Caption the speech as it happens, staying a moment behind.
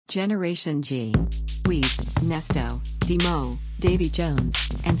Generation G. Weez, Nesto, Demo, Davy Jones,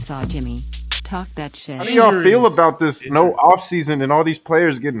 and Saw Jimmy. Talk that shit. How do y'all feel about this no offseason and all these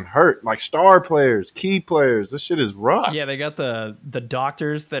players getting hurt? Like star players, key players. This shit is rough. Yeah, they got the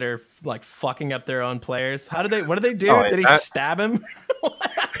doctors that are like fucking up their own players. What did they do? Oh, Did he stab him?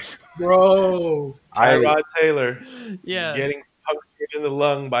 Bro. Tyrod Taylor. Yeah. Getting punctured in the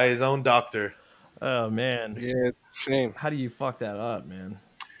lung by his own doctor. Oh, man. Yeah, it's a shame. How do you fuck that up, man?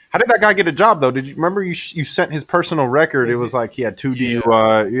 How did that guy get a job, though? Did you remember you sent his personal record? It was like he had 2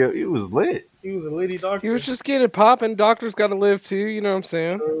 DUI. It was lit. He was a lady doctor. He was just getting popping. Doctors got to live too. You know what I'm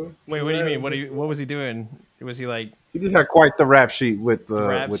saying? Wait, what do you mean? What was he doing? Was he like? He just had quite the rap sheet with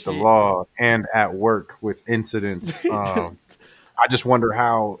the sheet? law and at work with incidents. I just wonder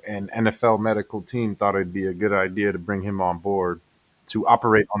how an NFL medical team thought it'd be a good idea to bring him on board to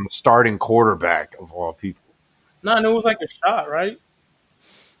operate on the starting quarterback of all people. No, it was like a shot, right?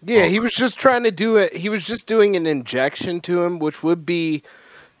 Yeah, he was just trying to do it. He was just doing an injection to him, which would be,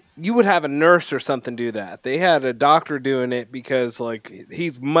 you would have a nurse or something do that. They had a doctor doing it because like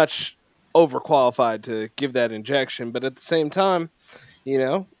he's much overqualified to give that injection, but at the same time, you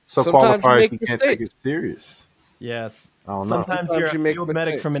know, So sometimes qualified you he make can't take it mistakes. serious. Yes. I don't know. Sometimes you're a you make field medic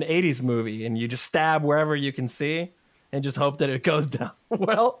mistakes. from an '80s movie, and you just stab wherever you can see, and just hope that it goes down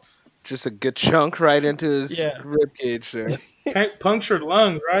well. Just a good chunk right into his rib cage there. Punctured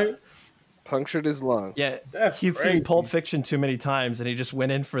lungs, right? Punctured his lung. Yeah, That's he'd crazy. seen Pulp Fiction too many times, and he just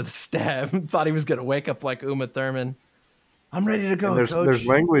went in for the stab. Thought he was gonna wake up like Uma Thurman. I'm ready to go, And coach. there's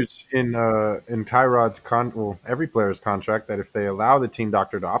language in Tyrod's every player's contract that if they allow the team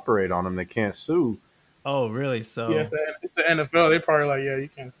doctor to operate on him, they can't sue. Oh, really? So Yeah, it's the NFL. They probably like, yeah, you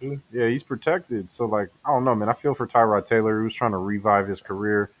can't sue. Yeah, he's protected. So like, I don't know, man. I feel for Tyrod Taylor, who's trying to revive his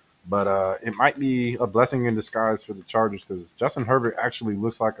career, but it might be a blessing in disguise for the Chargers because Justin Herbert actually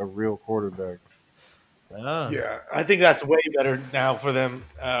looks like a real quarterback. Yeah, I think that's way better now for them.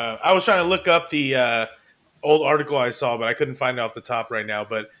 I was trying to look up the old article I saw, but I couldn't find it off the top right now.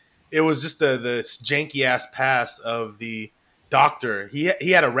 But it was just the janky ass pass of the doctor. He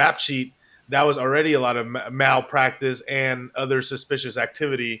had a rap sheet that was already a lot of malpractice and other suspicious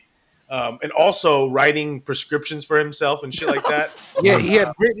activity, and also writing prescriptions for himself and shit like that. Yeah, he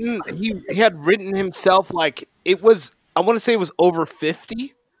had written himself like it was. I want to say it was over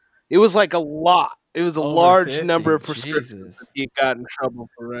 50. It was like a lot. It was a Over large 50, number of prescriptions Jesus. that he got in trouble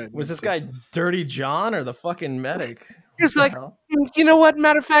for writing. was this guy Dirty John or the fucking medic? He's What like, the hell? you know what?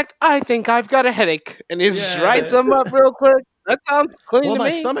 Matter of fact, I think I've got a headache, and he just Yeah. writes them up real quick. That sounds clean Well, to my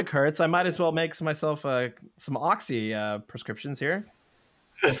me. stomach hurts. I might as well make myself some Oxy prescriptions here.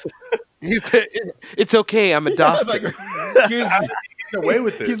 It's okay. I'm a doctor. Excuse me. Get away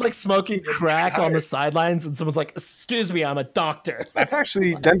with it. He's like smoking crack on the sidelines, and someone's like, "Excuse me, I'm a doctor." That's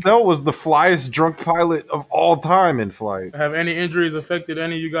actually Denzel was the flyest drunk pilot of all time in flight. Have any injuries affected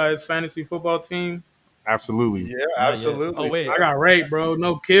any of you guys' fantasy football team? Absolutely. Yeah, absolutely. Oh wait, I got raped, bro.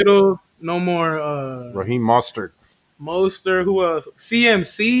 No Kittle. No more Raheem Mostert. Moster. Who else?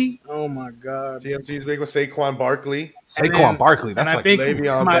 CMC. Oh my God. CMC's big with Saquon Barkley, Saquon then- Barkley. That's and I like think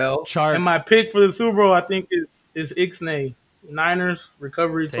Le'Veon my- Bell. Chart. And my pick for the Super Bowl, I think, is Ixnay. Niners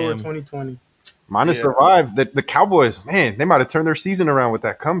recovery tour Damn. 2020. mine has survived. The Cowboys, man, they might have turned their season around with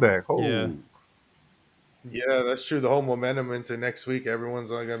that comeback. Oh. Yeah. Yeah, that's true. The whole momentum into next week,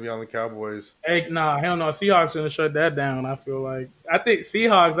 everyone's only going to be on the Cowboys. Hey, nah, hell no. Seahawks gonna shut that down. I feel like. I think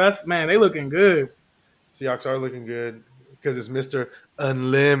Seahawks. They looking good. Seahawks are looking good because it's Mr.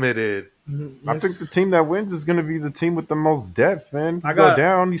 Unlimited. I think the team that wins is going to be the team with the most depth, man. I Go got-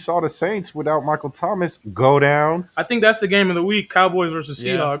 down. You saw the Saints without Michael Thomas go down. I think that's the game of the week. Cowboys versus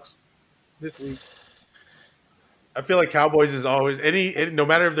Yeah. Seahawks this week. I feel like Cowboys is always no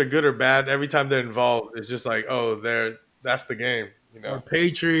matter if they're good or bad. Every time they're involved, it's just like, oh, that's the game. You Or know,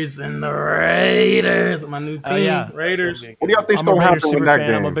 Patriots and the Raiders. My new team, yeah. Raiders. What do y'all think's I'm a going to Raiders happen super with that fan.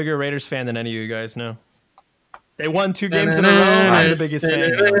 game? I'm a bigger Raiders fan than any of you guys know. They won 2 games in a row. I'm the biggest fan.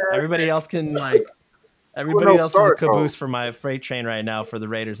 Now. Everybody else can like. Everybody else is a caboose for my freight train right now for the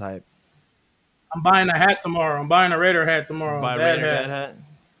Raiders hype. I'm buying a hat tomorrow. I'm buying a Raider hat tomorrow. Buy Bad Raider hat. dad hat.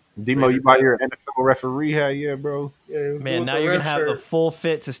 Demo, you buy your NFL referee hat, yeah, bro. Yeah, it was Man, with now the you're red gonna have shirt. the full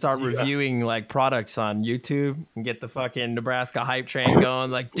fit to start reviewing like products on YouTube and get the fucking Nebraska hype train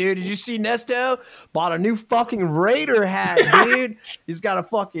going. Like, dude, did you see Nesto bought a new fucking Raider hat, dude? He's got a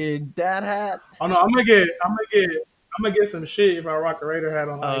fucking dad hat. Oh no, I'm gonna get some shit if I rock a Raider hat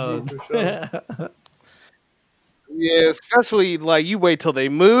on IG for sure. Yeah, especially like you wait till they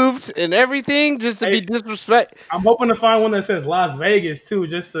moved and everything just to be disrespect. I'm hoping to find one that says Las Vegas too,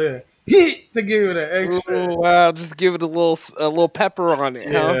 just to to give it an extra. Oh, wow, just give it a little pepper on it,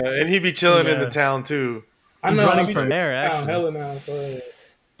 Yeah, huh? and he'd be chilling in Yeah. the town too. He's I running be for doing mayor, town actually. hella now, so,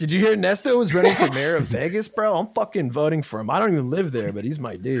 Did you hear Nesto was running for mayor of Vegas, bro? I'm fucking voting for him. I don't even live there, but he's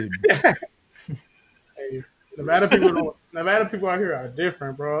my dude. hey, Nevada people out here are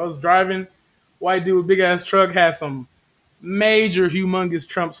different, bro. I was driving, white dude, big ass truck, had some major, humongous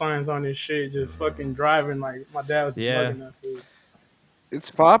Trump signs on his shit, just fucking driving like my dad was just Yeah. mugging that food. It's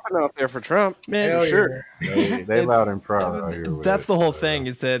popping out there for Trump, Man, for Hell sure. They It's- loud and proud out here. With That's it. the whole thing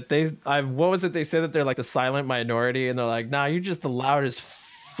is that what was it they said that they're like the silent minority and they're like, nah, you're just the loudest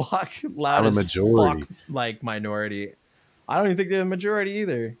majority. fuck like minority. I don't even think they're a majority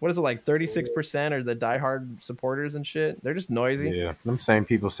either. What is it, like 36% are the diehard supporters and shit? They're just noisy. Yeah, them same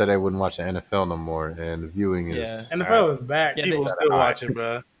people said they wouldn't watch the NFL no more, and the viewing is NFL is back. Yeah, People they- still watching,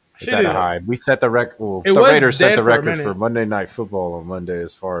 bro. it's Shit at a is- high. We set the record. Well, It the was Raiders set dead the for a record for minute. Monday Night Football on Monday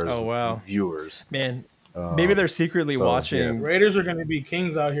as far as Oh, wow. viewers. Man, maybe they're secretly so, watching. Raiders are gonna be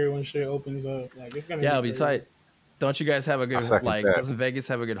kings out here when shit opens up. Like it's gonna. Yeah, it'll be crazy. tight. Don't you guys have a good second like? that. Doesn't Vegas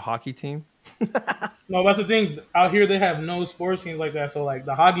have a good hockey team? No, that's the thing. Out here, they have no sports teams like that. So, like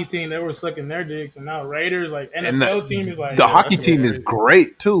the hockey team, they were sucking their dicks, and now Raiders, like And NFL team, is like the hockey that's team what is it is.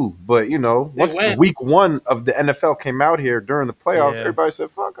 great too, but you know, once the went. week one of the NFL came out here during the playoffs, Yeah. everybody said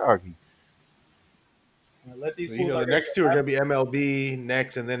 "fuck hockey." Let these So, fools the out next here- two are gonna be MLB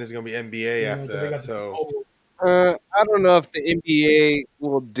next, and then it's gonna be NBA Yeah, after they got that. the- So I don't know if the NBA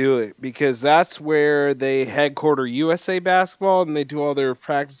will do it because that's where they headquarter USA basketball and they do all their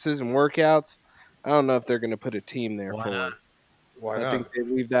practices and workouts. I don't know if they're going to put a team there Why for not? it. why I not? think they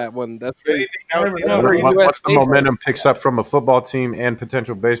leave that one. That's Anything now, Never you know. know, Or Once the USA. momentum picks up from a football team and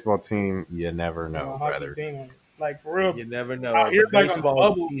potential baseball team, you never know, hockey brother. team. Like for real, you never know. Out here, like, on Baseball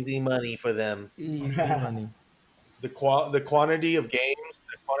bubble. is easy money for them. Easy money. The quantity of games,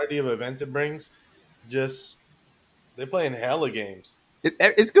 the quantity of events it brings, just they're playing hella games.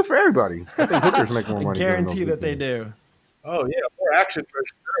 It's good for everybody. I think hookers make more I money. during guarantee those that they weekends. do. Oh yeah, more action for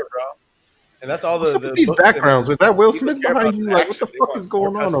sure, bro. And that's all What's the up with these books and backgrounds? Was that Will people Smith care behind about you? is Like, what the action. They fuck want is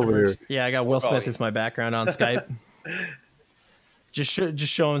going more on over customers. here? Yeah, I got Will Smith as my background on Skype. just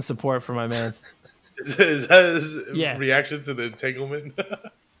showing support for my man. Is that his Yeah. reaction to the entanglement?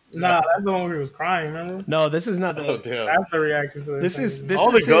 nah, that's the one where he was crying. Remember? No, this is not Oh the. damn! That's the reaction to This is this all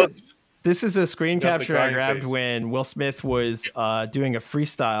the is goats. This is a screen Got the capture I crying grabbed face. when Will Smith was doing a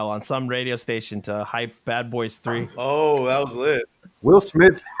freestyle on some radio station to hype Bad Boys 3. Oh, that was lit. Will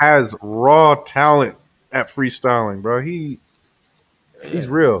Smith has raw talent at freestyling, bro. He's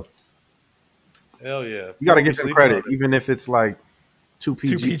real. Hell yeah! You got to People give him sleeping credit, on it. even if it's like 2 2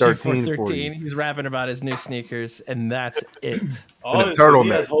 PG PG 13 for 13. you. He's rapping about his new sneakers, and that's it. Oh, And a so he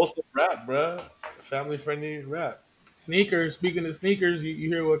turtleneck. has wholesome rap, bro. Family friendly rap. Sneakers. Speaking of sneakers, you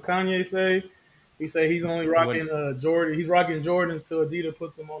hear what Kanye say? He say he's only rocking Jordan. He's rocking Jordans till Adidas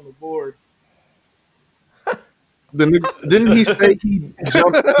puts him on the board. Didn't he say he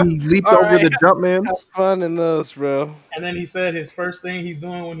leaped All over right. the jump man? Have fun in those, bro. And then he said his first thing he's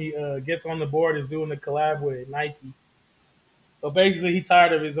doing when he gets on the board is doing the collab with Nike. So basically, he's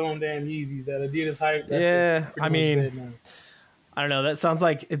tired of his own damn Yeezys. That Adidas hype. That Yeah, shit's pretty I much mean, dead now. I don't know. That sounds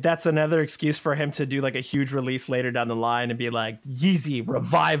like that's another excuse for him to do like a huge release later down the line and be like, Yeezy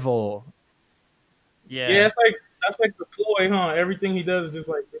revival. Yeah, that's like the ploy, huh? Everything he does is just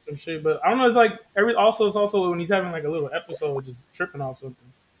like some shit. But I don't know. It's like it's also when he's having like a little episode, just tripping off something.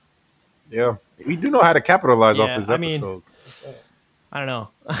 Yeah, we do know how to capitalize Yeah, off his I mean- episodes. I don't know.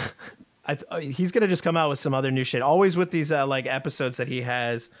 He's gonna just come out with some other new shit. Always with these like episodes that he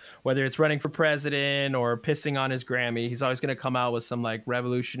has, whether it's running for president or pissing on his Grammy, he's always gonna come out with some like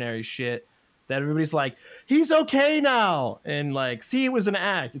revolutionary shit that everybody's like, he's okay now, and like, see, it was an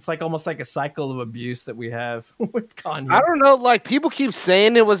act. It's like almost like a cycle of abuse that we have with Kanye. I don't know. Like people keep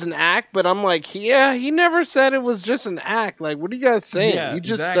saying it was an act, but I'm like, yeah, he never said it was just an act. Like, what are you guys saying? Yeah, he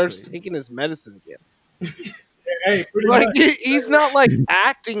just exactly. starts taking his medicine again. Hey, pretty Like much. he's not like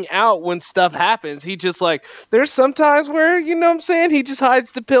acting out when stuff happens. He just like there's sometimes where you know what I'm saying he just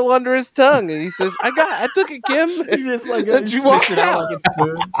hides the pill under his tongue and he says, I took it, Kim. He just like And he she spits walks it out out. like it's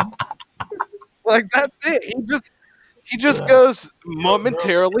good. Like that's it. He just goes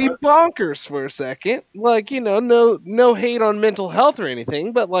momentarily bonkers for a second. Like, you know, no hate on mental health or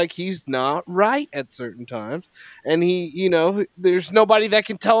anything, but like he's not right at certain times. And he, you know, there's nobody that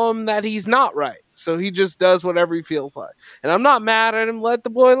can tell him that he's not right. So he just does whatever he feels like. And I'm not mad at him, let the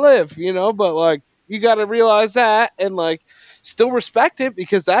boy live, you know, but like you gotta realize that and like still respect it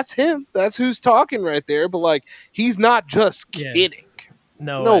because that's him. That's who's talking right there. But like he's not just Yeah. kidding.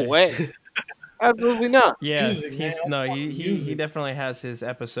 No No way. way. Absolutely not. Yeah, Music, man. he Music. definitely has his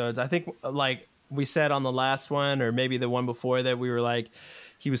episodes. I think like we said on the last one, or maybe the one before that, we were like,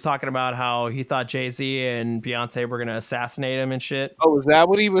 he was talking about how he thought Jay-Z and Beyonce were gonna assassinate him and shit. Oh, is that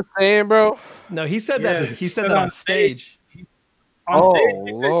what he was saying, bro? No, he said Yeah, that. He said said that on on stage. On Oh, stage,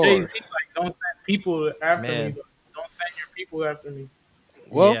 he said, Lord. Jay-Z, like, don't send people after Man. me. But don't send your people after me.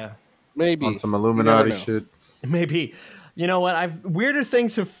 Well, Yeah, maybe. On some You Illuminati never know. shit. maybe. You know what? Weirder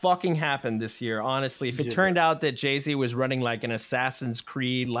things have fucking happened this year. Honestly, if it turned out that Jay-Z was running like an Assassin's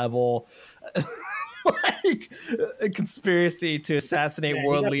Creed level, like a conspiracy to assassinate Yeah, he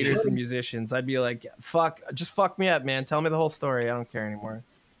world got leaders the- and musicians, I'd be like, fuck, just fuck me up, man. Tell me the whole story. I don't care anymore.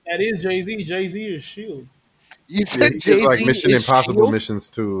 That is Jay-Z. Jay-Z is Shield. You Yeah, said he Jay gives Z like Mission is Impossible Shield? missions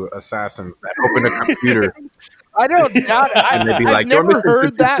to assassins that open a computer. I don't doubt it. And they'd be I've like, "Your never mission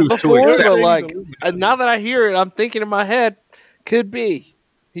heard that 52 is to before, accept." but like now that I hear it, I'm thinking in my head, could be.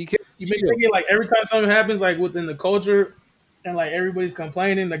 He could. You make thinking like every time something happens, like within the culture, and like everybody's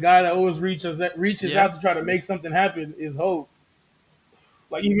complaining, the guy that always reaches Yeah. out to try to make something happen is Hope.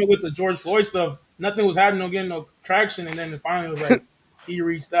 Like even with the George Floyd stuff, nothing was happening, no getting no traction, and then finally it was like he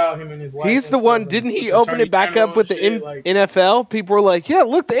reached out, him and his wife. He's and the stuff, one. and Didn't put he the open attorney it back general up with and the shit, like, NFL? People were like, "Yeah,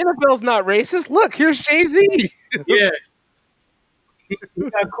 look, the NFL's not racist. Look, here's Jay Z." yeah. He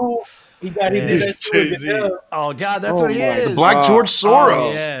got cool. He did that shit with Jay-Z. Goodell. Oh God, that's Oh what he my is. Black George Oh,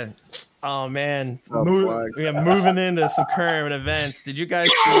 Soros. yeah. Oh man. Oh, my Moving into some current events. Did you guys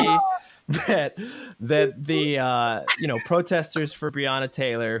see that the protesters for Breonna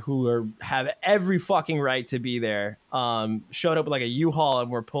Taylor, who have every fucking right to be there, showed up with like a U-Haul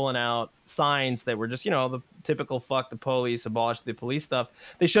and were pulling out signs that were just, the typical fuck the police, abolish the police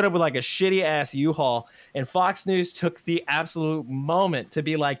stuff. They showed up with like a shitty ass U-Haul, and Fox News took the absolute moment to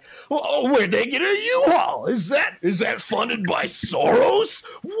be like, "Oh, where'd they get a U-Haul? Is that funded by Soros?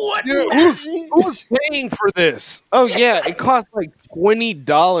 What? Dude, who's paying for this? Oh yeah, it costs like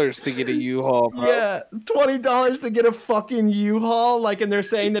 $20 to get a U-Haul. Bro. Yeah, $20 to get a fucking U-Haul, like, and they're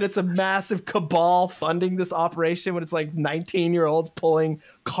saying that it's a massive cabal funding this operation when it's like 19-year-olds pulling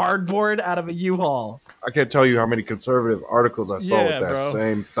cardboard out of a U-Haul. I can't tell you how many conservative articles I saw Yeah, with that bro.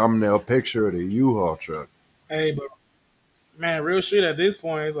 same thumbnail picture of the U-Haul truck. Hey, but man, real shit at this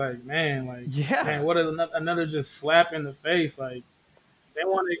point is like, man, what another just slap in the face. Like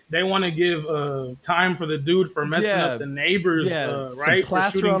they want to give time for the dude for messing Yeah. up the neighbors, Some right? For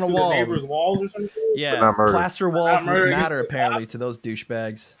plaster shooting on a through wall. the neighbors' walls or something. Yeah, not murder. plaster walls Not murder matter against the apparently cops. to those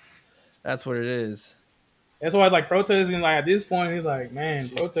douchebags. That's what it is. That's why like protesting. Like at this point, it's like, man,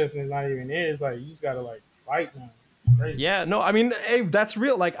 protesting is not even it. It's like you just gotta like fight now. Crazy. Yeah, no, I mean, hey, that's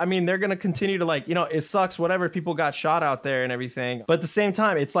real. Like, I mean, they're gonna continue to like, it sucks, whatever. People got shot out there and everything, but at the same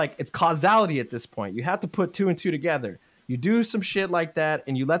time, it's like it's causality at this point. You have to put two and two together. You do some shit like that,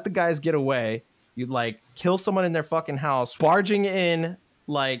 and you let the guys get away. You like kill someone in their fucking house, barging in,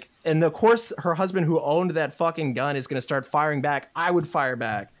 like, and of course, her husband who owned that fucking gun is gonna start firing back. I would fire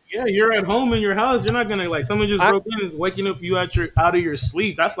back. Yeah, you're at home in your house. You're not gonna like someone just broke in, waking up you out of your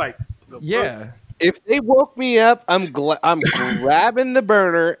sleep. That's like, the fuck? Yeah. If they woke me up, I'm grabbing the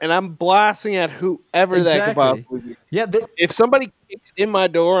burner and I'm blasting at whoever that could Exactly. possibly be. Yeah, If somebody kicks in my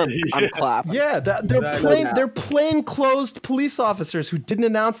door, I'm clapping. yeah, they're plain clothed police officers who didn't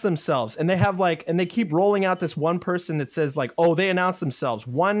announce themselves, and they have like, and they keep rolling out this one person that says like, oh, they announced themselves.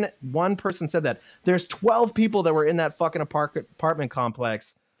 One person said that. There's 12 people that were in that fucking apartment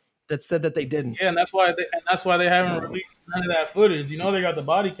complex that said that they didn't. Yeah, and that's why they haven't released none of that footage. You know, they got the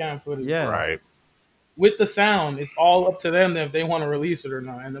body cam footage. Yeah, Right. With the sound, it's all up to them if they want to release it or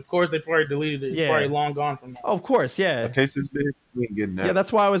not. And of course, they probably deleted it. It's Yeah. probably long gone from now. Oh, of course, yeah. The case is big. We ain't getting that. Yeah,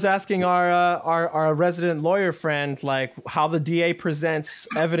 that's why I was asking our resident lawyer friend like how the DA presents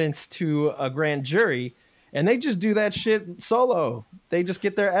evidence to a grand jury, and they just do that shit solo. They just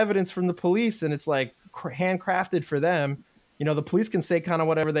get their evidence from the police, and it's like handcrafted for them. The police can say kind of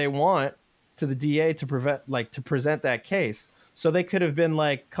whatever they want to the DA to present that case. So they could have been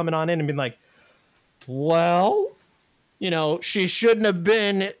like coming on in and been like, well, she shouldn't have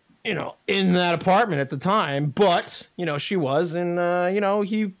been, in that apartment at the time, but, she was. And,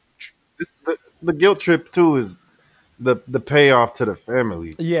 he. The guilt trip, too, is the payoff to the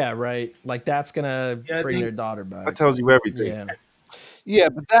family. Yeah, right. Like that's going Yeah, to bring think- their daughter back. That tells you everything. Yeah. Yeah,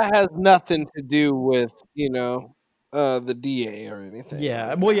 but that has nothing to do with, the DA or anything.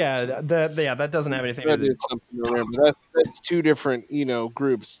 Yeah. Well, yeah. That doesn't have anything to That do. is something to remember. That's two different,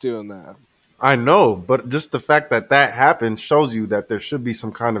 groups doing that. I know, but just the fact that happened shows you that there should be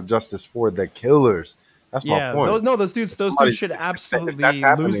some kind of justice for the killers. That's my point. Those dudes should if absolutely that's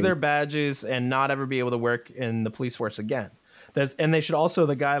happening- lose their badges and not ever be able to work in the police force again. And they should also,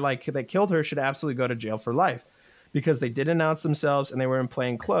 the guy like that killed her should absolutely go to jail for life because they did announce themselves and they were in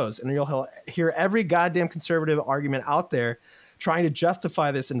plain clothes. And you'll hear every goddamn conservative argument out there trying to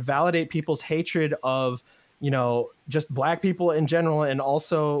justify this and validate people's hatred of, just black people in general. And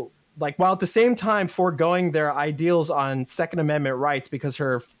also like, while at the same time foregoing their ideals on Second Amendment rights because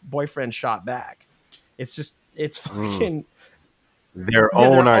her boyfriend shot back. It's fucking their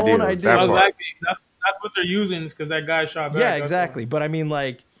own ideas. Exactly. That's what they're using is because that guy shot back. Yeah, exactly. But I mean,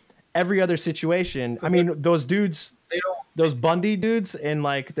 like every other situation, I mean, those dudes, those Bundy dudes and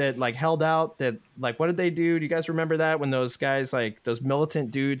like that, like held out that, like, what did they do? Do you guys remember that when those guys, like those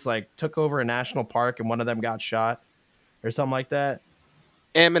militant dudes, like took over a national park and one of them got shot or something like that?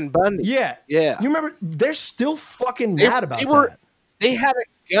 Ammon Bundy. Yeah. Yeah. You remember? They're still fucking mad about that. They had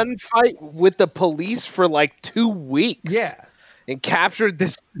a gunfight with the police for like 2 weeks. Yeah. And captured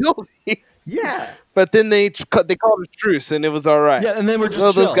this building. Yeah. But then they called a truce and it was all right. Yeah, and then we're just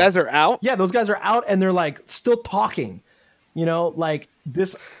those chill. guys are out? Yeah, those guys are out and they're like still talking. Like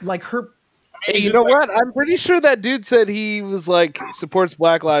this, like her. Hey, you know what? I'm pretty sure that dude said he was like supports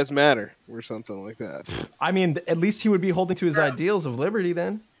Black Lives Matter or something like that. I mean, at least he would be holding to his ideals of liberty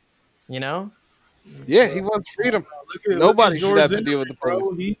then. Yeah, he wants freedom. Nobody should have to deal with the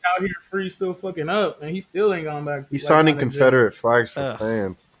police. He's out here free, still fucking up, and he still ain't gone back. He's signing Confederate flags for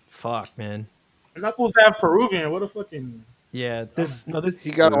fans. Fuck, man. We're not supposed to have Peruvian. What a fucking. Yeah, he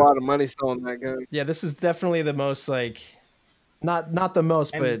got a lot of money selling that gun. Yeah, this is definitely the most like, not the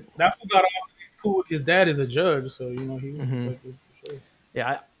most, and but that fool got off. He's cool with his dad is a judge, so he. Mm-hmm. For sure.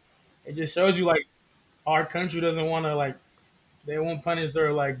 Yeah, it just shows you like our country doesn't want to like. They won't punish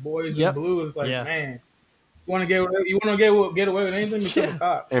their like boys in blue. It's like, man, you want to get away with anything? Become a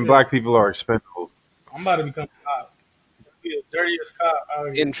cop. And black people are expendable. I'm about to become a cop. Be the dirtiest cop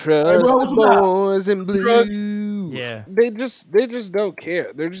out here. And trust the boys in blue. Yeah, they just don't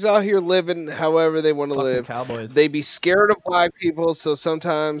care. They're just out here living however they want to live. Cowboys. They be scared of black people, so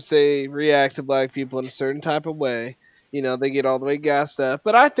sometimes they react to black people in a certain type of way. They get all the way gassed up.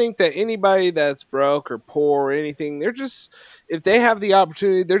 But I think that anybody that's broke or poor or anything, they're just, if they have the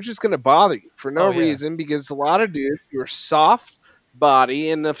opportunity, they're just going to bother you for no reason, because a lot of dudes who are soft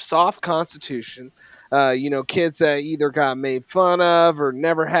body and of soft constitution, kids that either got made fun of or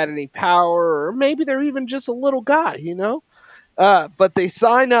never had any power, or maybe they're even just a little guy, but they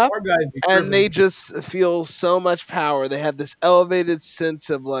sign up and they just feel so much power. They have this elevated sense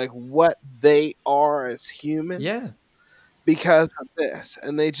of like what they are as humans. Yeah. Because of this,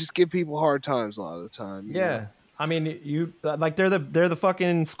 and they just give people hard times a lot of the time. Yeah, I mean, you like they're the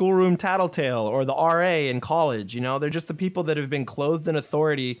fucking schoolroom tattletale or the RA in college. They're just the people that have been clothed in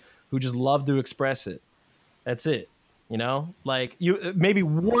authority who just love to express it. That's it. Like you maybe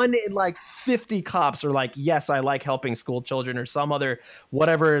 1 in like 50 cops are like, yes, I like helping school children, or some other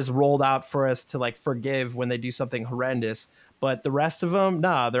whatever is rolled out for us to like forgive when they do something horrendous. But the rest of them,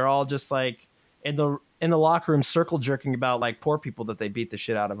 nah, they're all just like in the locker room circle jerking about like poor people that they beat the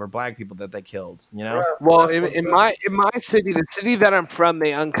shit out of or black people that they killed, Well, in my city, the city that I'm from,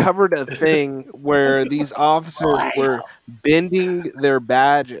 they uncovered a thing where these officers were bending their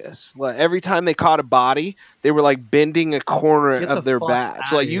badges. Like every time they caught a body, they were like bending a corner of their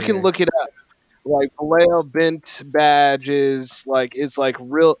badge. Like you can look it up. Like Vallejo bent badges, like it's like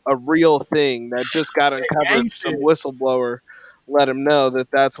a real thing that just got uncovered. Some whistleblower let them know that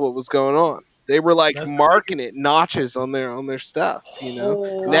that's what was going on. They were like marking it notches on their stuff,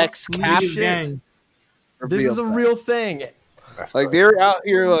 next caption. This is a real thing. Like they're out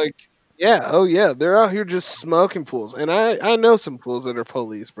here like, they're out here just smoking fools. And I know some fools that are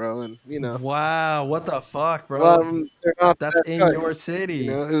police, bro, and Wow, what the fuck, bro? They're not That's in your city.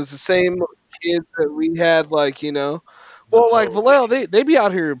 It was the same kids that we had, like, well, like Vallejo, they be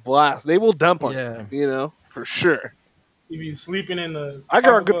out here blast. They will dump on you, for sure. If you sleeping in the, I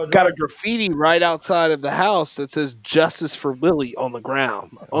got a graffiti right outside of the house that says "Justice for Willie" on the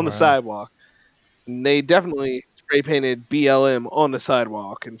ground, on the sidewalk. And they definitely spray painted BLM on the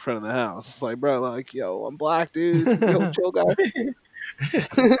sidewalk in front of the house. It's like, bro, like, yo, I'm black, dude. Yo, chill, guy.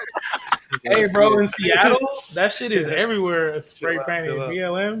 Hey, bro, in Seattle, that shit is everywhere. Spray painted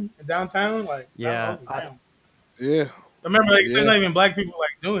BLM downtown, like, yeah. Remember, like, it's not even black people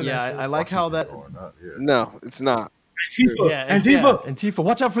like doing that. Yeah, I like how that. No, it's not. Antifa. Yeah, Antifa.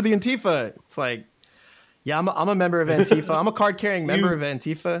 Watch out for the Antifa. It's like, yeah, I'm a member of Antifa. I'm a card carrying member of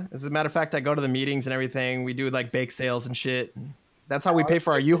Antifa. As a matter of fact, I go to the meetings and everything. We do like bake sales and shit. That's how we pay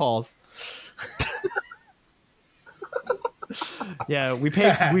for our U-Hauls. Yeah, we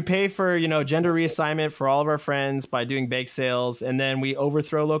pay for gender reassignment for all of our friends by doing bake sales, and then we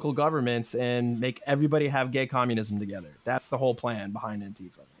overthrow local governments and make everybody have gay communism together. That's the whole plan behind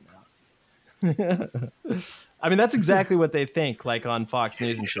Antifa right now. I mean, that's exactly what they think, like on Fox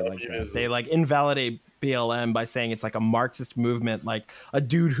News and shit like that. They like invalidate BLM by saying it's like a Marxist movement, like a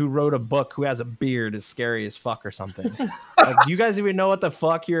dude who wrote a book who has a beard is scary as fuck or something. Like, do you guys even know what the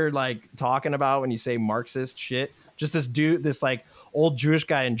fuck you're like talking about when you say Marxist shit? Just this dude, this like old Jewish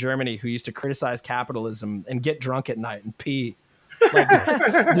guy in Germany who used to criticize capitalism and get drunk at night and pee.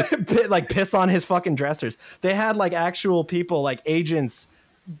 Like piss on his fucking dressers. They had like actual people, like agents,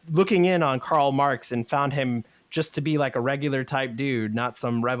 looking in on Karl Marx and found him just to be like a regular type dude, not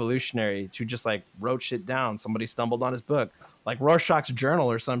some revolutionary who just like wrote shit down. Somebody stumbled on his book, like Rorschach's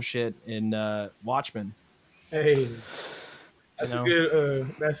Journal or some shit in Watchmen. Hey, that's a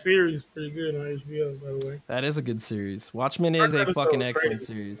good. That series is pretty good on HBO, by the way. That is a good series. Watchmen is a fucking excellent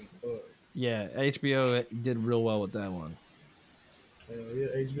series. Yeah, HBO did real well with that one. Yeah,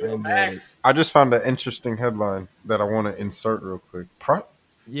 HBO Max. I just found an interesting headline that I want to insert real quick.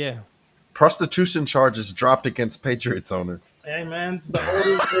 Yeah. Prostitution charges dropped against Patriots owner. Hey man, it's the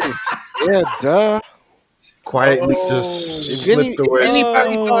oldest. Yeah, duh. Quietly just slipped away. If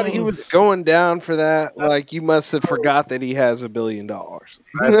anybody thought he was going down for that, like, you must have forgot that he has $1 billion.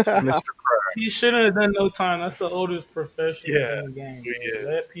 That's Mr. Krabs. He shouldn't have done no time. That's the oldest profession in the game. Yeah.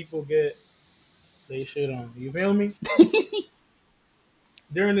 Let people get they shit on. You feel me?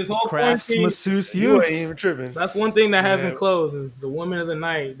 During this whole Crafts quarantine, masseuse You youth. ain't even tripping. that's one thing that hasn't closed is the Women of the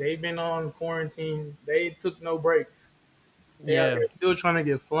Night. They've been on quarantine. They took no breaks. They're still trying to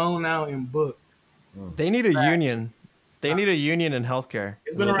get flown out and booked. They need a union. They need a union in healthcare.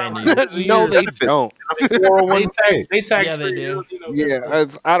 It's Is been what they around need. like No, they Benefits. don't. 401k. They tax Yeah, they free. do. Yeah,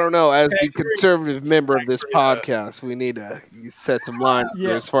 I don't know. As the Tax-free. conservative member of this podcast, we need to set some lines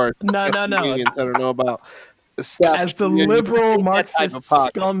Yeah. as far as No. unions. I don't know about As the liberal Marxist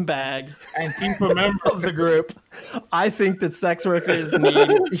scumbag Antifa member of the group, I think that sex workers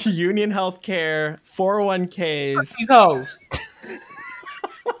need union health care, 401ks, these hoes.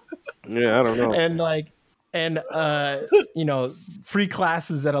 Yeah, I don't know. and free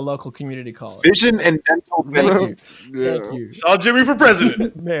classes at a local community college. Vision and dental benefits. Thank you. Saw Jimmy for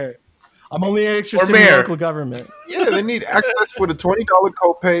president. Mayor. I'm only interested in mayor. local government. Yeah, they need access with a $20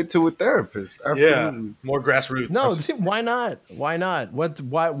 copay to a therapist. Absolutely. Yeah, more grassroots. No, why not? Why not?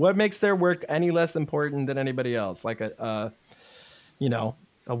 What makes their work any less important than anybody else? Like a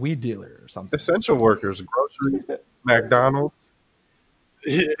weed dealer or something. Essential workers, grocery, McDonald's.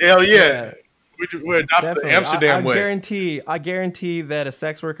 Hell yeah. We adopt the Definitely. Amsterdam way. I guarantee that a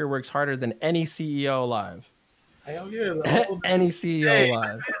sex worker works harder than any CEO alive. Hell yeah. Any CEO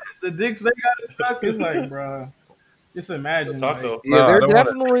alive. The dicks they got stuck is like, bro. Just imagine. Talk like, though. Yeah, No, I they're don't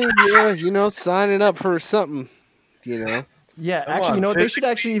definitely, signing up for something, Yeah, Come actually, on, they should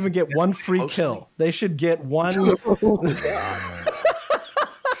actually even get one free kill. They should get one.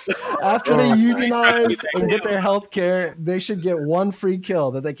 After they unionize and get their health care, they should get one free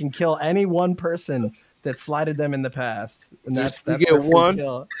kill that they can kill any one person that slighted them in the past. And that's You get their free one?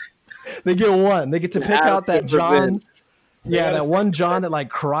 kill. They get one. They get to pick out that John. Yeah, that one John that like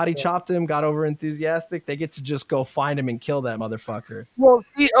karate chopped him, got over enthusiastic. They get to just go find him and kill that motherfucker. Well,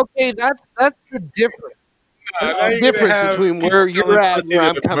 see, okay, that's the difference. Now The you're gonna difference have between people where you're telling at pussy and where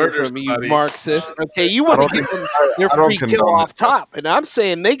I'm to coming murder from, you somebody. Marxist. Okay, you want to give them their I don't free kill condone off it. top, and I'm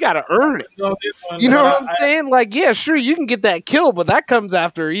saying they got to earn it. this one, You know but what I'm saying? Like, yeah, sure, you can get that kill, but that comes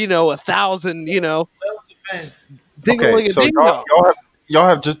after 1,000, Self-defense. Okay, so ding-a-ling-a-ding-dong. y'all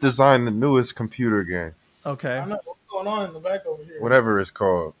have just designed the newest computer game, Okay. I don't know what's going on in the back over here. whatever it's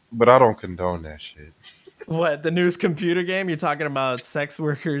called, but I don't condone that shit. What, the newest computer game? You're talking about sex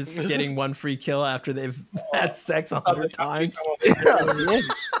workers getting one free kill after they've had sex 100 times?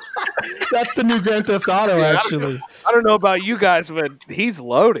 That's the new Grand Theft Auto, actually. I don't know about you guys, but he's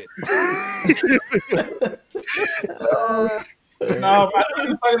loaded. No, I think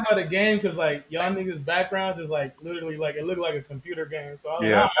he's talking about a game because like y'all niggas' backgrounds is like literally like it looked like a computer game. So I was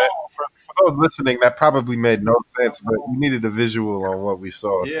Yeah, like, for those listening, that probably made no sense, but we needed a visual on what we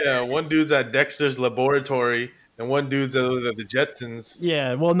saw. Yeah, one dude's at Dexter's laboratory, and one dude's at the Jetsons.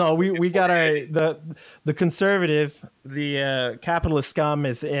 Yeah, well, no, we got the conservative, the capitalist scum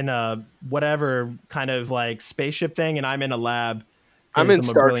is in a whatever kind of like spaceship thing, and I'm in a lab. I'm 'cause in a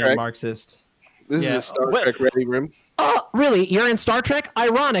Star brilliant Trek. Marxist. This Yeah. is a Star Trek ready room. Oh, really? You're in Star Trek?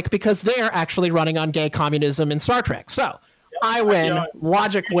 Ironic, because they're actually running on gay communism in Star Trek. So, I win.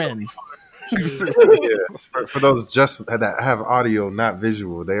 Logic wins. For those that have audio, not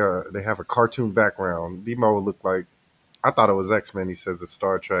visual, they have a cartoon background. Demo look like I thought it was X-Men. He says it's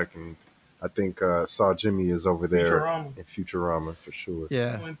Star Trek, and I think Saw Jimmy is over there Futurama. in Futurama for sure.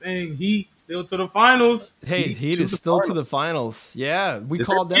 Yeah. One thing, Heat still to the finals. Hey, Heat is still to the finals. Yeah, we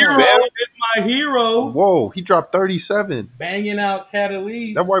called Hero that. is my hero. Whoa, he dropped 37. Banging out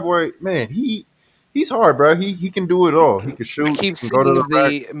Catalyst. That white boy, man, he's hard, bro. He can do it all. He can shoot. I He keep can go to seeing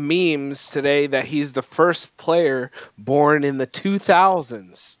the rack. the memes today that he's the first player born in the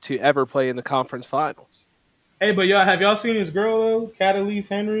 2000s to ever play in the conference finals. Hey, but have y'all seen this girl though? Catalyst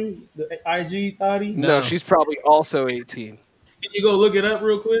Henry, the IG thotty? No. No, she's probably also 18. Can you go look it up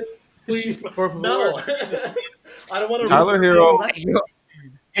real quick, please? For favor? I don't want to. Tyler Hero.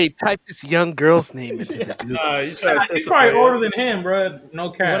 Hey, type this young girl's name into the Google. You try to She's probably older than him, bro. No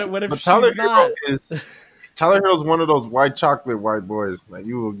cap. What if But she's Tyler not? Hero's one of those white chocolate white boys that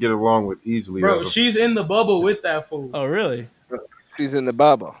you will get along with easily. Bro, as a- she's in the bubble with that fool. Oh, really? She's in the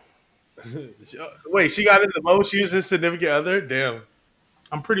bubble. Wait, she got in the boat. She was his significant other. Damn.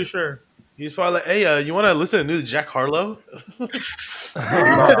 I'm pretty sure. He's probably like, hey, you want to listen to new Jack Harlow? Oh,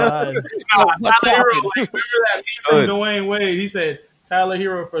 God. Tyler Hero, like, remember that meme from Good. Dwayne Wade? He said Tyler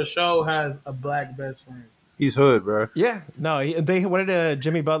Hero for sure has a black best friend. He's hood, bro. Yeah. No, what did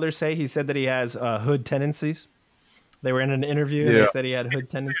Jimmy Butler say? He said that he has hood tendencies. They were in an interview and Yeah. they said he had hood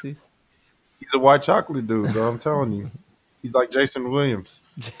tendencies. He's a white chocolate dude, bro. I'm telling you. He's like Jason Williams.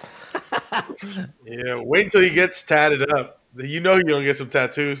 Yeah, wait until he gets tatted up. You know you're gonna get some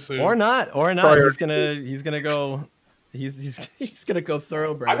tattoos soon. Or not. Sorry. He's gonna go he's gonna go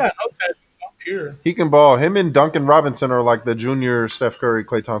thoroughbred. I got no tattoos. I'm pure. He can ball. Him and Duncan Robinson are like the junior Steph Curry,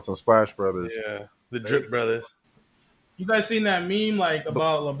 Klay Thompson, Splash brothers. Yeah, the Drip Brothers. You guys seen that meme like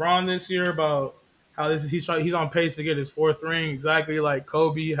about LeBron this year about how he's on pace to get his fourth ring, exactly like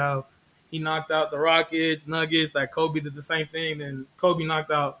Kobe, how he knocked out the Rockets, Nuggets, that Kobe did the same thing. Then Kobe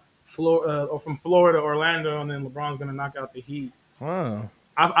knocked out from Florida, Orlando, and then LeBron's gonna knock out the Heat. Wow.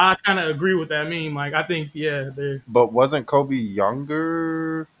 I kind of agree with that meme. Like I think they're. But wasn't Kobe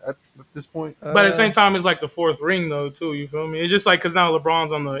younger at this point? But at the same time, it's like the fourth ring though too. You feel me? It's just like because now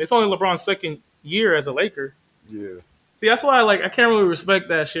LeBron's on the. It's only LeBron's second year as a Laker. Yeah. See, that's why I can't really respect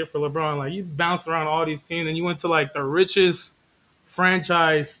that shit for LeBron. Like you bounced around all these teams and you went to like the richest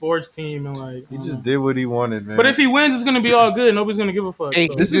franchise sports team and like He just did what he wanted, man. But if he wins, it's gonna be all good. Nobody's gonna give a fuck. Hey,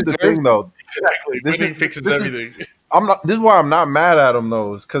 so. This is the thing, though. Exactly. Winning fixes everything. This is why I'm not mad at him,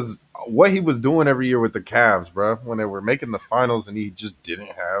 though, because what he was doing every year with the Cavs, bro, when they were making the finals and he just didn't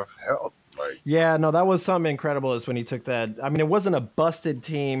have help. Like, Yeah, no, that was something incredible is when he took that. I mean, it wasn't a busted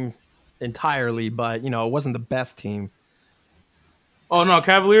team entirely, but it wasn't the best team. Oh no,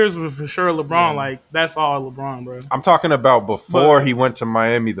 Cavaliers was for sure LeBron. Like that's all LeBron, bro. I'm talking about before But- he went to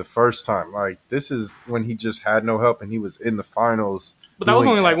Miami the first time. Like, this is when he just had no help and he was in the finals. But that was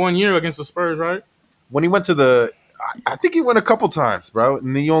doing only like 1 year against the Spurs, right? when he went to I think he went a couple times, bro.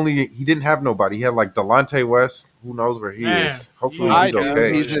 And he didn't have nobody. He had like Delonte West. Who knows where he Man, is? Hopefully I he's know.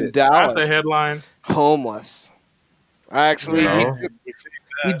 okay. He's in That's Dallas, a headline. homeless. Actually, You know?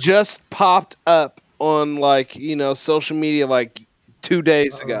 he just popped up on social media like 2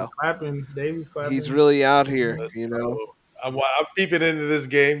 days ago. Clapping, Davies clapping. He's really out here, Let's you know. go. I'm peeping into this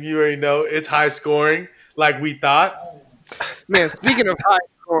game. You already know it's high scoring, like we thought. Man, speaking of high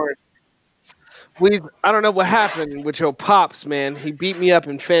scoring, I don't know what happened with your pops, man. He beat me up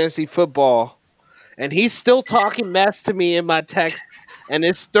in fantasy football, and he's still talking mess to me in my text. And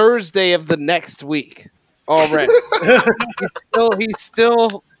it's Thursday of the next week already. he's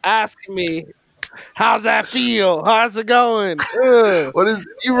still asking me, "How's that feel? How's it going? Ugh. What is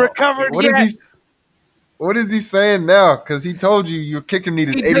You recovered what yet?" what is he saying now? Because he told you your kicker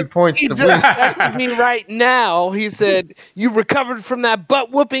needed He 80 just- points He to just win. texted me right now. He said, "You recovered from that butt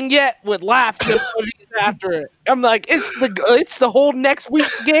whooping yet?" With laughter after it. I'm like, it's the whole next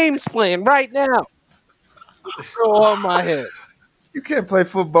week's games playing right now. Go on my head. You can't play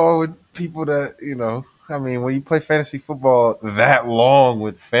football with people that, I mean, when you play fantasy football that long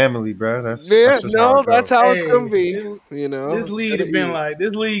with family, bro, that's just how it that's goes. how Hey, it can be. You know, This league has been like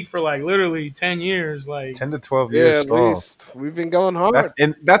this league for like literally 10 years. Like 10 to 12 years at strong. least we've been going hard.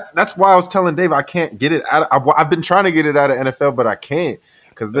 That's why I was telling Dave I can't get it out. I've been trying to get it out of NFL, but I can't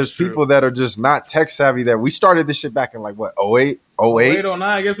because there's That's true. people that are just not tech savvy. That we started this shit back in like what 08, 08? 08, 09,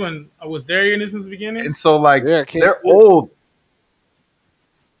 I guess when I was there in this since the beginning. And so like Yeah, can't they're do it. old,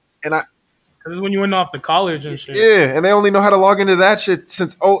 and Because it's when you went off to college and shit. yeah, and they only know how to log into that shit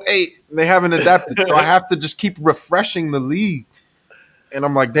since 08. And they haven't adapted, so I have to just keep refreshing the league. And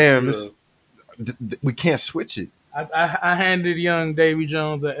I'm like, damn, we can't switch it. I handed young Davy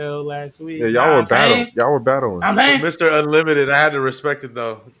Jones a L last week. Yeah, Know y'all what were I'm saying? battling. Y'all were battling. I'm saying, Mr. Unlimited, I had to respect it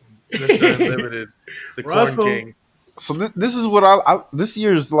though. Mr. Unlimited, the Russell. Corn King. So this is what I this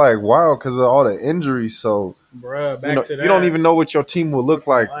year's like wild because of all the injuries. So Bruh, back you know to that. you don't even know what your team will look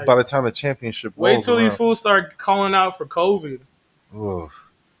like Life. by the time the championship. Wait rolls till these around. fools start calling out for COVID.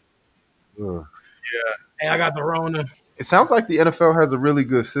 Oof. Oof. Hey, I got the Rona. It sounds like the NFL has a really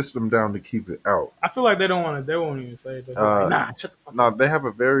good system down to keep it out. I feel like they don't want to. They won't even say it. They're like, nah, shut the fuck No, up. they have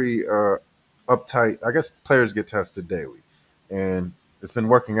a very uptight. I guess players get tested daily, and it's been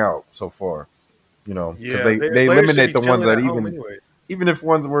working out so far. You know, because they players eliminate should be the ones chilling that at home anyway. even if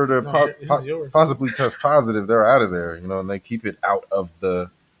ones were to No, this is yours. possibly test positive, they're out of there. You know, and they keep it out of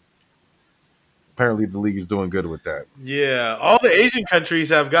the. Apparently, the league is doing good with that. Yeah, all the Asian countries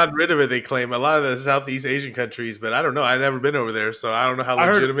have gotten rid of it. They claim a lot of the Southeast Asian countries, but I don't know. I've never been over there, so I don't know how I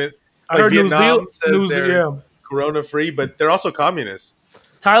heard- legitimate. I heard Vietnam says they're yeah. corona free, but they're also communists.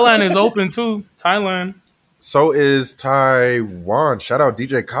 Thailand is open too. Thailand. So is Taiwan. Shout out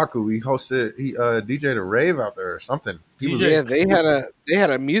DJ Kaku. He DJ'd a rave out there or something. He was Yeah, they had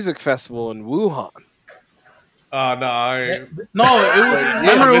a music festival in Wuhan. No, No, it was,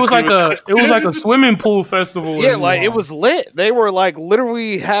 remember it was like a swimming pool festival. Yeah, in like Wuhan. it was lit. They were like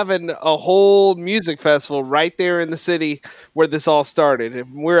literally having a whole music festival right there in the city where this all started.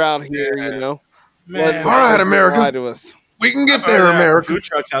 And we're out here, you know. Man, All right, America. Lie to us. We can get Oh, there, yeah, America. Food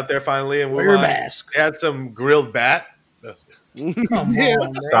trucks out there finally, and wear your mask. They had some grilled bat. Come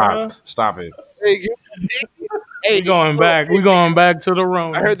on, bro. Stop it. We going back. We going back to the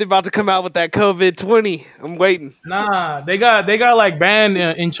Rona. I heard they're about to come out with that COVID-20. I'm waiting. Nah, they got like banned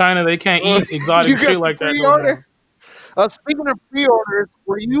in China. They can't eat exotic You got shit like that. no pre-order? more. Speaking of pre-orders,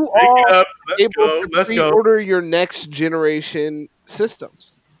 were you Pick all it up. Let's able go. to Let's go. pre-order your next generation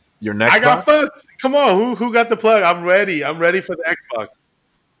systems? Your next I got fucked. Come on, who got the plug? I'm ready. I'm ready for the Xbox.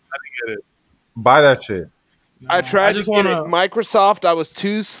 I didn't get it. Buy that shit. I tried just to get wanna- it. Microsoft, I was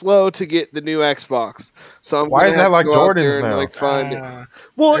too slow to get the new Xbox. So I'm Why gonna is that have to like go out Jordan's there and, now? like, find it. Uh,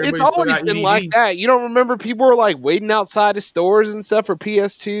 Well, it's everybody still always got been EDD. like that. You don't remember people were like waiting outside of stores and stuff for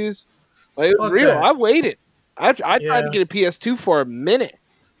PS2s? Like, it was Fuck real. that. I waited. I tried to Yeah. get a PS2 for a minute,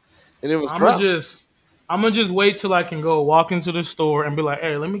 and it was I'm rough. gonna just wait till I can go walk into the store and be like,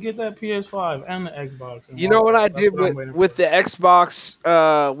 hey, let me get that PS5 and the Xbox. and You know what I That's did what I'm waiting with for. the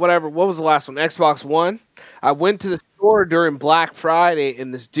Xbox, whatever, what was the last one? Xbox One? I went to the store during Black Friday,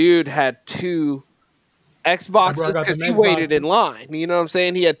 and this dude had two Xboxes got because the he Xbox. waited in line. You know what I'm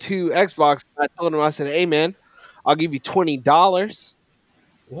saying? He had two Xboxes. I told him, I said, hey, man, I'll give you $20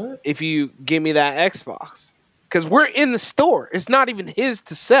 What? if you give me that Xbox. Because we're in the store. It's not even his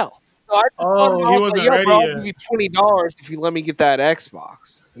to sell. So I told him, Oh, I he was wasn't like, yo, ready bro, I'll yet. give you $20 if you let me get that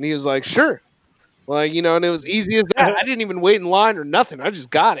Xbox. And he was like, sure. Like, you know, and it was easy as that. I didn't even wait in line or nothing. I just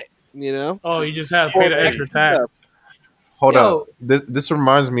got it, you know? Oh, you just have to pay the extra tax. Hold Yo. up. This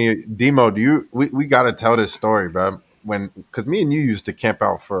reminds me, Demo. We got to tell this story, bro. Because me and you used to camp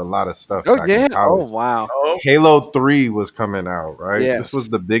out for a lot of stuff. Oh, back yeah. in Oh, college. wow. Halo 3 was coming out, right? Yes. This was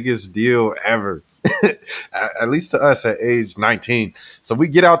the biggest deal ever, at least to us at age 19. So we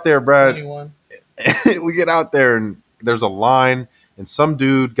get out there, Brad. 21. We get out there, and there's a line, and some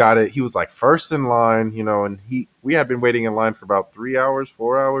dude got it. He was like first in line, you know, and we had been waiting in line for about 3 hours,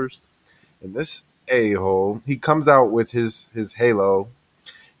 4 hours. And this a-hole, he comes out with his Halo.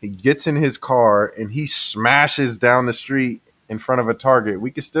 He gets in his car, and he smashes down the street in front of a Target.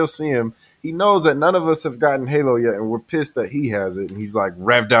 We can still see him. He knows that none of us have gotten Halo yet, and we're pissed that he has it. And he's like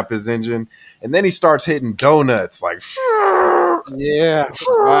revved up his engine, and then he starts hitting donuts like, Yeah.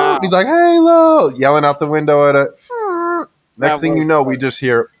 Wow. he's like Halo, yelling out the window at a. Next thing you was know, we just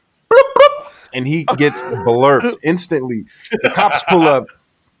hear, bloop, bloop, and he gets blurped instantly. The cops pull up,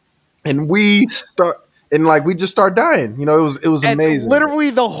 and we just start dying. You know, it was And amazing.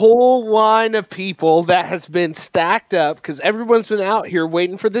 literally the whole line of people that has been stacked up because everyone's been out here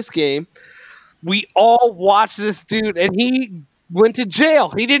waiting for this game. We all watched this dude, and he went to jail.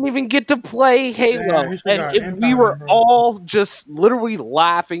 He didn't even get to play Halo. Yeah, he should've got And we impound, were bro. all just literally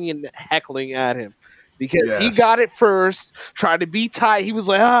laughing and heckling at him because he Yes. got it first, tried to be tight. He was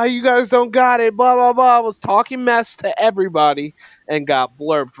like, you guys don't got it, blah, blah, blah. Was talking mess to everybody and got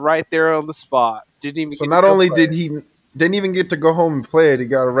blurped right there on the spot. Didn't even So get not to go only play. did he didn't even get to go home and play it, he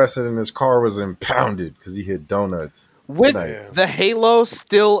got arrested and his car was impounded because he hit donuts. With Nice. the Halo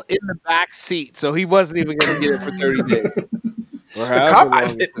still in the back seat, so he wasn't even going to get it for 30 days. Or however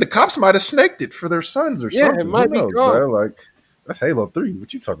long it The cops might have snaked it for their sons or Yeah, it something. might Who be knows, gone. bro? Like that's Halo 3.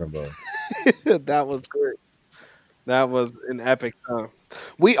 What you talking about? took. That was great. That was an epic time.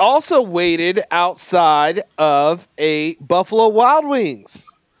 We also waited outside of a Buffalo Wild Wings.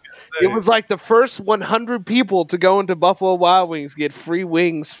 It was like the first 100 people to go into Buffalo Wild Wings get free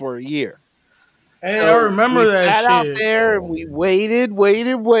wings for a year. Hey, So I remember we that sat out shit. there and we waited,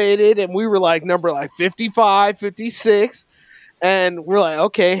 and we were like number like 55, 56. And we're like,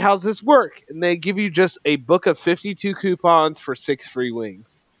 okay, how's this work? And they give you just a book of 52 coupons for 6 free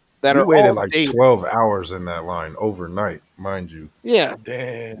wings that We are waited all like dated. 12 hours in that line overnight, mind you. Yeah.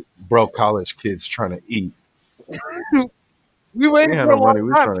 Damn. Broke college kids trying to eat. We waited We had for a no long money. We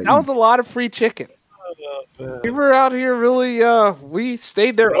were time. trying to That was eat. a lot of free chicken. We were out here really, we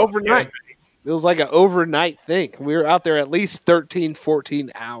stayed there overnight. It was like an overnight thing. We were out there at least 13,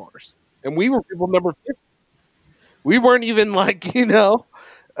 14 hours. And we were people number 50. We weren't even like, And it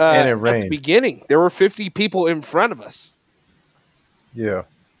at the rained. beginning. There were 50 people in front of us. Yeah.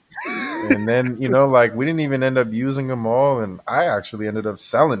 And then, like we didn't even end up using them all. And I actually ended up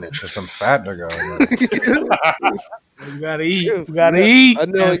selling it to some fat nigga. You gotta eat. You gotta eat. I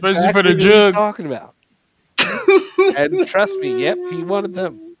know And especially exactly for the what you're jug. talking about. And trust me, yep, he wanted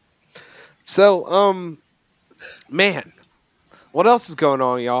them. So, man, what else is going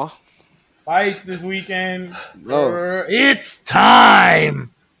on, y'all? Fights this weekend. Oh. It's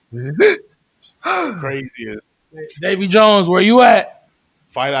time. Craziest. Davy Jones, where you at?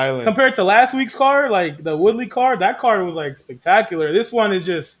 Fight Island. Compared to last week's card, like the Woodley card, that card was like spectacular. This one is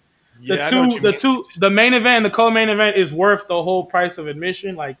just the main event and the co-main event is worth the whole price of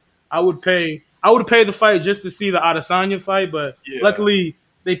admission. Like I would pay the fight just to see the Adesanya fight, but luckily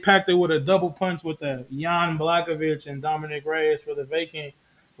they packed it with a double punch with the Jan Blachowicz and Dominic Reyes for the vacant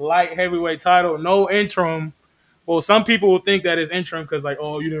light heavyweight title. No interim. Well, some people will think that it's interim because like,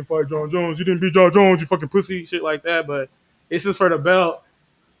 oh, you didn't fight John Jones, you didn't beat John Jones, you fucking pussy, shit like that. But it's just for the belt.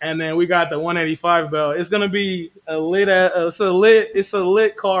 And then we got the 185 belt. It's gonna be a lit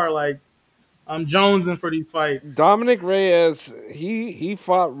card. Like I'm jonesing for these fights. Dominic Reyes, he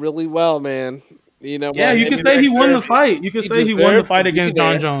fought really well, man. Yeah, you can say he won the fight. You can say he won the fight against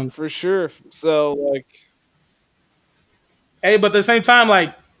John Jones for sure. So like, hey, but at the same time,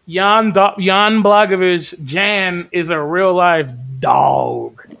 like Jan Blachowicz, Jan is a real life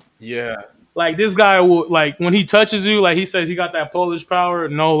dog. Yeah. Like this guy will like when he touches you, like he says he got that Polish power.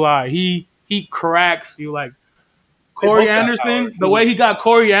 No lie, he cracks you. Like Corey Anderson, the way he got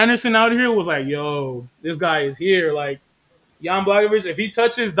Corey Anderson out here was like, yo, this guy is here. Like Jan Blachowicz, if he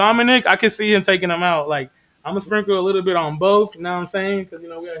touches Dominic, I can see him taking him out. Like I'm gonna sprinkle a little bit on both. You know what I'm saying? Because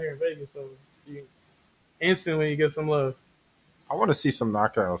we out here in Vegas, so you get some love. I want to see some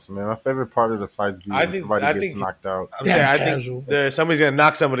knockouts, man. My favorite part of the fights be when somebody gets knocked out. I think somebody's gonna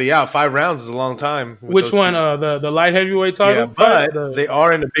knock somebody out. 5 rounds is a long time. Which one? The light heavyweight title? Yeah, but they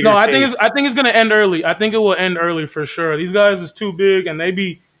are in a bigger. No, I think it's gonna end early. I think it will end early for sure. These guys is too big, and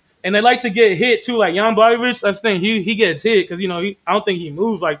they like to get hit too. Like Jan Blachowicz, that's the thing. He gets hit because I don't think he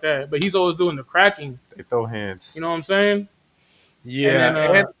moves like that, but he's always doing the cracking. They throw hands. You know what I'm saying?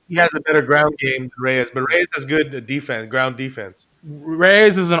 Yeah, and he has a better ground game than Reyes, but Reyes has good defense, ground defense.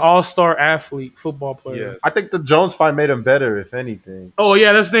 Reyes is an all-star athlete, football player. Yes. I think the Jones fight made him better, if anything. Oh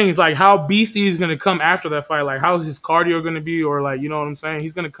yeah, that's the thing. It's like how beastie he's gonna come after that fight. Like how is his cardio gonna be, or like you know what I'm saying?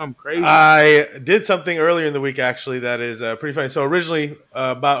 He's gonna come crazy. I did something earlier in the week actually that is pretty funny. So originally,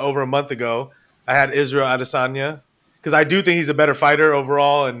 about over a month ago, I had Israel Adesanya because I do think he's a better fighter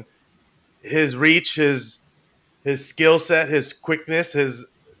overall, and his reach, his skill set, his quickness, his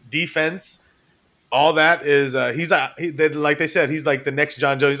defense. All that is like they said, he's like the next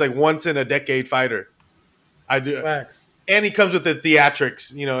John Jones. He's like once in a decade fighter. I do, Facts. and he comes with the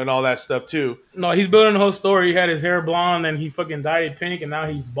theatrics, and all that stuff too. No, he's building the whole story. He had his hair blonde, and he fucking dyed it pink, and now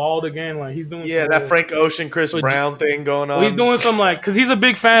he's bald again. Like he's doing that Frank Ocean, Chris Brown thing going on. Well, he's doing some because he's a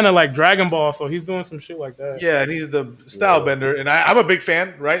big fan of like Dragon Ball, so he's doing some shit like that. Yeah, and he's the style bender, and I'm a big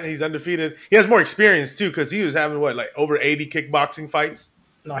fan. Right, he's undefeated. He has more experience too because he was having over 80 kickboxing fights.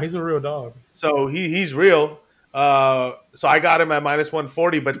 No, he's a real dog. So he's real. So I got him at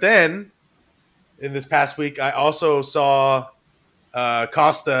 -140. But then in this past week, I also saw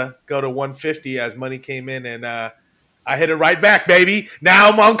Costa go to 150 as money came in, and I hit it right back, baby. Now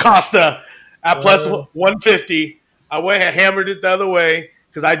I'm on Costa at plus 150. I went and hammered it the other way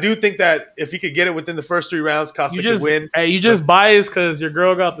because I do think that if he could get it within the first 3 rounds, Costa could win. Hey, you just biased because your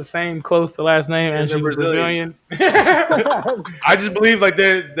girl got the same close to last name and she's Brazilian. I just believe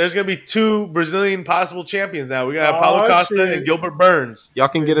there's going to be 2 Brazilian possible champions now. We got Paulo Costa and Gilbert Burns. Y'all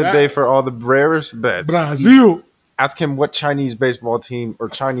can get a day for all the rarest bets. Brazil. Ask him what Chinese baseball team or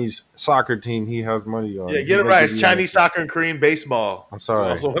Chinese soccer team he has money on. Yeah, get it right. It's Chinese soccer and Korean baseball. I'm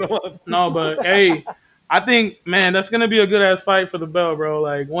sorry. No, but hey, I think, man, that's going to be a good-ass fight for the belt, bro.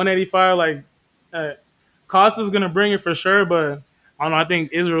 Like, 185, Costa's going to bring it for sure, but I don't know. I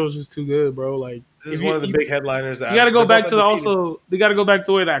think Israel's just too good, bro. Like, This is one of the big headliners. You got to go back to They got to go back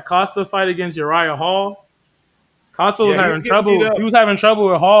to where that Costa fight against Uriah Hall. Costa was having trouble. He was having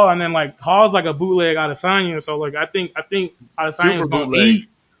trouble with Hall, and then like Hall's like a bootleg Adesanya. So like I think Adesanya's going to eat.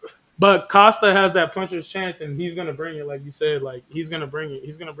 But Costa has that puncher's chance, and he's gonna bring it, like you said. Like he's gonna bring it.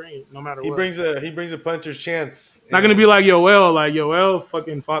 He's gonna bring it, no matter what. He brings a puncher's chance. Not gonna be like Yoel. Like Yoel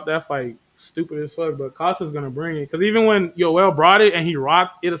fucking fought that fight stupid as fuck. But Costa's gonna bring it because even when Yoel brought it and he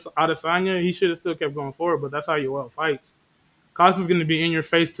rocked it Adesanya, he should have still kept going forward. But that's how Yoel fights. Costa's gonna be in your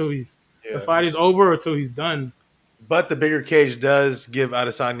face till the fight is over or till he's done. But the bigger cage does give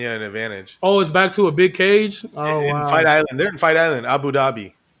Adesanya an advantage. Oh, it's back to a big cage. Oh, in Fight Island. They're in Fight Island, Abu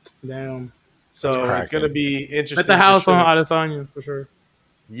Dhabi. Damn. So it's going to be interesting. At the house on Adesanya for sure.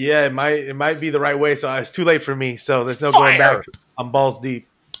 Yeah, it might be the right way. So it's too late for me. So there's no going back. I'm balls deep.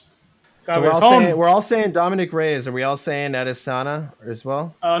 So we're all saying Dominic Reyes. Are we all saying Adesanya as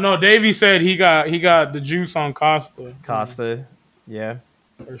well? No, Davey said he got the juice on Costa. Costa, yeah,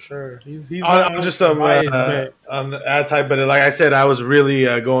 for sure. He's just some on the ad type, but like I said, I was really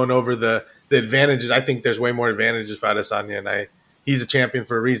going over the advantages. I think there's way more advantages for Adesanya, and he's a champion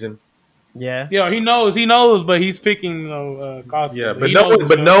for a reason. Yeah. Yeah, he knows, but he's picking Costa. Yeah,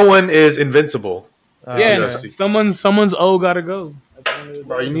 but no one is invincible. Yeah, someone's gotta go.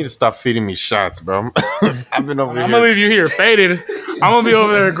 Bro, you need to stop feeding me shots, bro. I've been over here. I'm gonna leave you here faded. I'm gonna be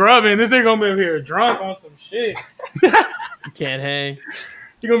over there grubbing. This nigga gonna be over here drunk on some shit. You can't hang.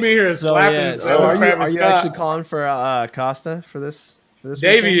 You gonna be here slapping. So are you actually calling for Costa for this?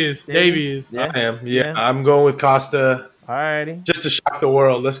 Davey is. Yeah. I am. Yeah, I'm going with Costa. Alrighty. Just to shock the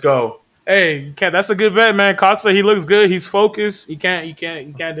world. Let's go. Hey, that's a good bet, man. Costa, he looks good. He's focused. You can't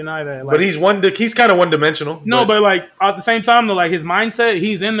deny that. Like, but he's kind of one dimensional. No, but like at the same time, though, like his mindset,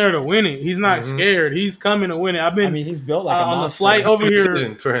 he's in there to win it. He's not scared. He's coming to win it. He's built like a on the flight over here.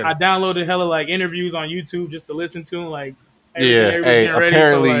 I downloaded hella like interviews on YouTube just to listen to him. Like, hey,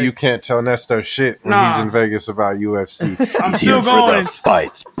 apparently you can't tell Nesto shit when he's in Vegas about UFC. I'm still going for the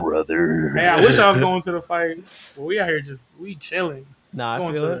fights, brother. Hey, I wish I was going to the fight. But we out here we chilling. Nah,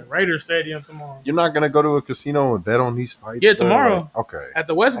 going I feel to it. the Raiders Stadium tomorrow. You're not gonna go to a casino and bet on these fights? Yeah, tomorrow. Okay. At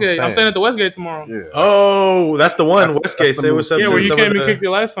the Westgate. I'm staying at the Westgate tomorrow. Yeah. Oh, that's the one. Westgate. Say what's up. Yeah, where you came and kicked the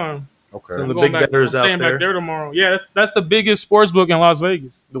last time. Okay. Some of the big bettors out there. I'm staying back there tomorrow. Yeah, that's the biggest sports book in Las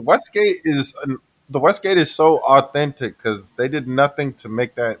Vegas. The Westgate is so authentic because they did nothing to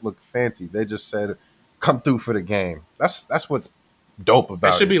make that look fancy. They just said, "Come through for the game." That's what's dope about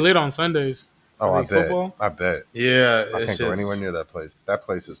it. It should be lit on Sundays. Oh, I bet. Yeah. I can't go anywhere near that place. That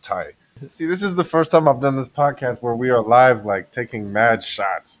place is tight. See, this is the first time I've done this podcast where we are live, like, taking mad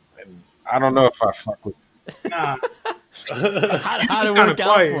shots. And I don't know if I fuck with this. Nah. How did it work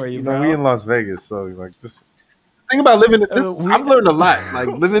out for you, bro? We in Las Vegas, so, like, this... Thing about living I've learned a lot. Like,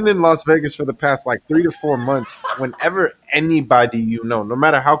 living in Las Vegas for the past, like, 3 to 4 months, whenever anybody no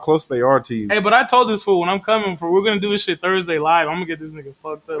matter how close they are to you. Hey, but I told this fool when I'm coming we're going to do this shit Thursday live. I'm going to get this nigga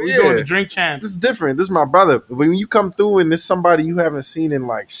fucked up. We're going to Drink Champs. This is different. This is my brother. When you come through and this somebody you haven't seen in,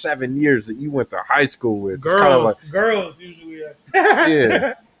 like, 7 years that you went to high school with. Girls usually.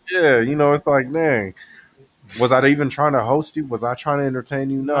 Yeah. Yeah, it's like, dang. Was I even trying to host you? Was I trying to entertain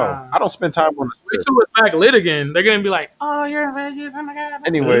you? No. Nah. I don't spend time on the Wait till it's back lit again. They're going to be like, oh, you're in Vegas. Oh, my God.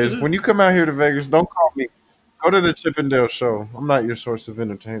 Anyways, when you come out here to Vegas, don't call me. Go to the Chippendale show. I'm not your source of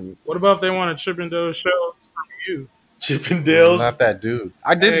entertainment. What about if they want a Chippendale show from you? Chippendales? I'm not that dude.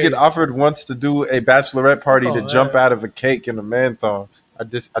 I did get offered once to do a bachorette party to jump out of a cake in a man thong. I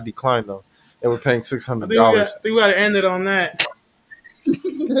declined, though. They were paying $600. I think we got to end it on that.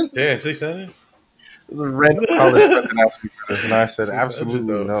 Yeah, $600? It was a random college friend that asked me for this, and I said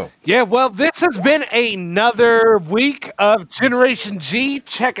absolutely no. Yeah, well, this has been another week of Generation G.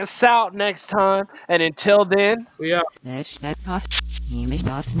 Check us out next time, and until then, we out.